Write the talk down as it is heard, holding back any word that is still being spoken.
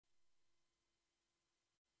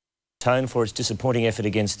tone for its disappointing effort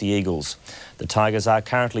against the Eagles. The Tigers are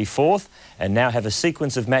currently fourth and now have a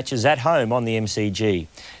sequence of matches at home on the MCG.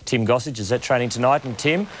 Tim Gossage is at training tonight, and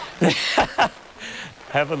Tim,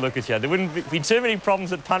 have a look at you. There wouldn't be too many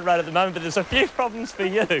problems at Punt Road at the moment, but there's a few problems for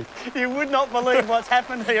you. You would not believe what's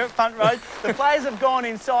happened here at Punt Road. The players have gone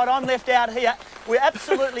inside. I'm left out here. We're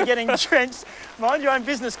absolutely getting drenched. Mind your own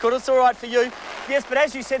business, Could. It's all right for you. Yes, but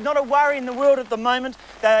as you said, not a worry in the world at the moment.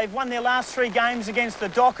 They've won their last 3 games against the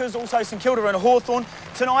Dockers, also St Kilda and Hawthorn.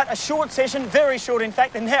 Tonight, a short session, very short in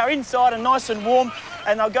fact. They're now inside and nice and warm,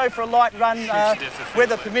 and they'll go for a light run,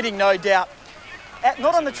 weather permitting, no doubt.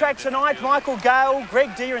 Not on the track tonight, Michael Gale,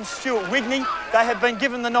 Greg Deere and Stuart Wigney. They have been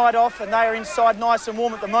given the night off and they are inside nice and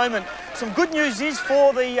warm at the moment. Some good news is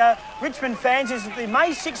for the Richmond fans is that the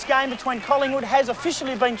May 6 game between Collingwood has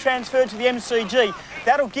officially been transferred to the MCG.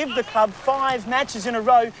 That'll give the club 5 matches in a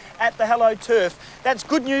row at the Hello Turf. That's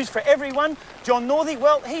good news for everyone. John Northey,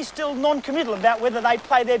 well, he's still non-committal about whether they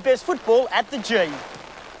play their best football at the G.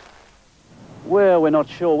 Well, we're not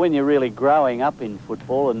sure. When you're really growing up in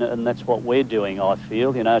football, and that's what we're doing, I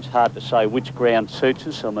feel, you know, it's hard to say which ground suits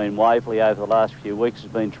us. I mean, Waverley over the last few weeks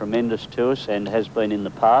has been tremendous to us and has been in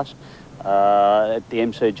the past. At the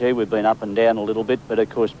MCG, we've been up and down a little bit, but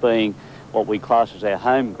of course, being what we class as our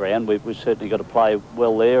home ground, we've certainly got to play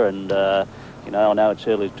well there. And, you know, I know it's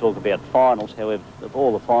early to talk about finals. However,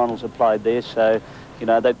 all the finals are played there, so, you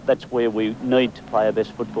know, that's where we need to play our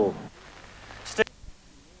best football.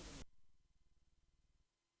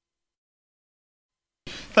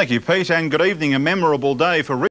 Thank you, Pete, and good evening. A memorable day for